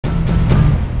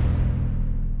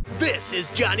This is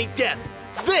Johnny Depp.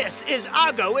 This is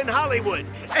Argo in Hollywood.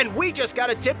 And we just got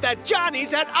a tip that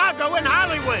Johnny's at Argo in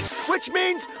Hollywood, which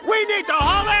means we need to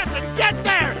haul ass and get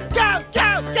there. Go,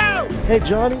 go, go. Hey,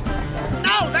 Johnny.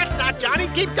 No, that's not Johnny.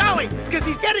 Keep going, because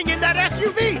he's getting in that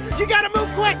SUV. You gotta move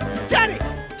quick. Johnny,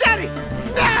 Johnny,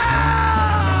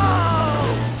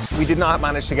 no! We did not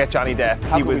manage to get Johnny Depp.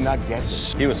 How could we not get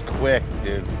him? He was quick,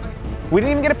 dude. We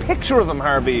didn't even get a picture of him,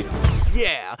 Harvey.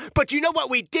 Yeah, but you know what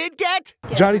we did get?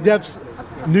 Johnny Depp's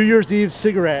New Year's Eve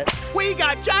cigarette. We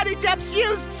got Johnny Depp's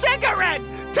used cigarette!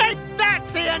 Take that,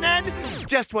 CNN!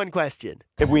 Just one question.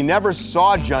 If we never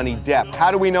saw Johnny Depp, how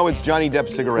do we know it's Johnny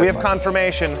Depp's cigarette? We have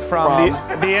confirmation from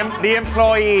the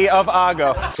employee of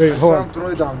Argo. Wait, hold on.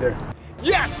 Throw it down there.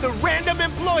 Yes, the random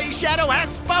employee shadow has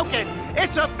spoken!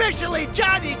 It's officially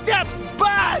Johnny Depp's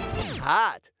butt!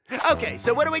 Hot. Okay,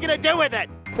 so what are we gonna do with it?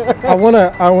 I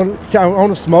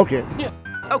wanna smoke it.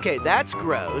 Okay, that's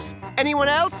gross. Anyone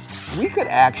else? We could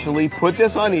actually put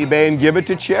this on eBay and give it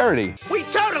to charity. We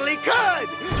totally could!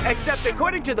 Except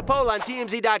according to the poll on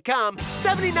TMZ.com,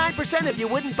 79% of you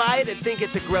wouldn't buy it and think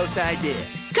it's a gross idea.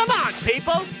 Come on,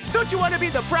 people! Don't you want to be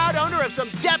the proud owner of some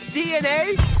Depp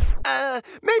DNA?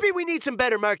 Maybe we need some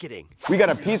better marketing. We got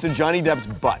a piece of Johnny Depp's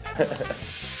butt.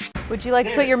 Would you like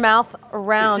to put your mouth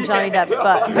around Johnny Depp's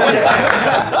butt?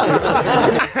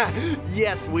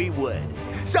 Yes, we would.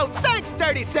 So thanks,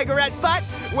 Dirty Cigarette Butt.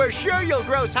 We're sure you'll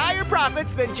gross higher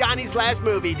profits than Johnny's last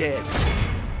movie did.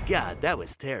 God, that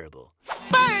was terrible.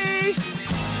 Bye!